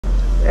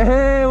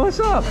Hey, what's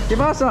up? ¿Qué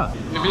pasa?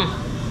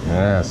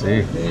 Yeah,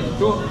 sí.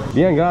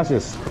 Bien,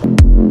 gracias.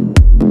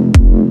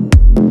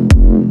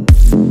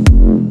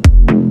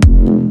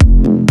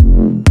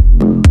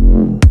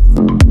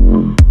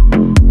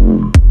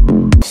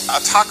 A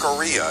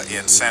taqueria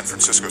in San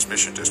Francisco's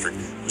Mission District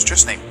was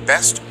just named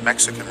Best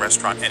Mexican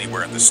Restaurant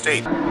Anywhere in the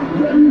state.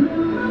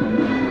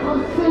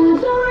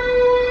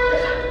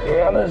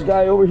 Yeah, this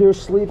guy over here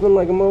sleeping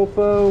like a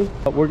mofo.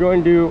 We're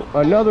going to do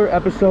another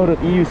episode of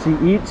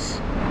EUC Eats,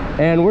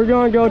 and we're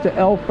going to go to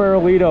El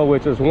Farolito,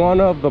 which is one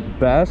of the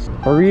best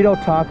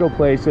burrito taco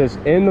places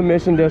in the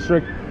Mission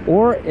District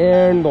or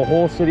in the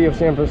whole city of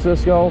San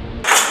Francisco.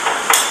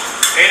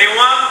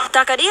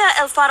 Taqueria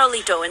El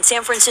Farolito in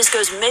San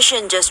Francisco's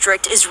Mission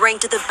District is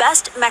ranked the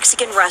best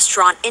Mexican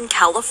restaurant in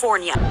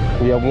California.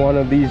 We have one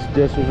of these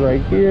dishes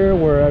right here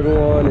where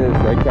everyone is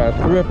like kind of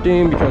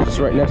thrifting because it's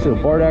right next to the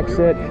BART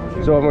exit,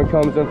 so everyone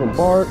comes in from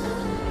BART.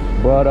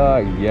 But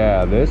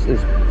yeah, this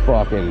is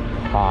fucking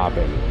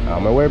popping.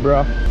 On my way,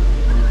 bro.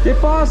 ¿Qué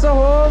pasa,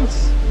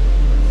 Holmes?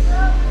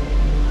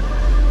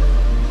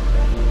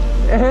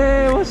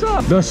 Hey, what's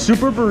up? The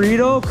super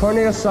burrito,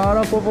 carne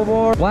asada, por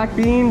favor, black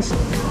beans.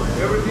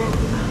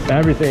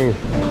 Everything.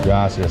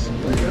 Gracias.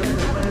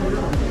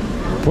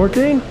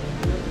 14?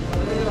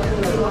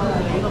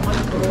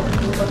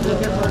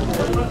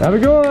 Have a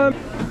good one.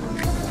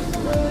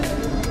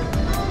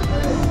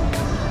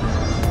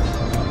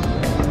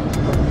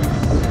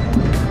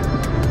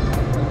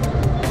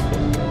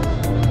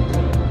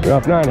 You're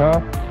up 9,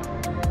 huh?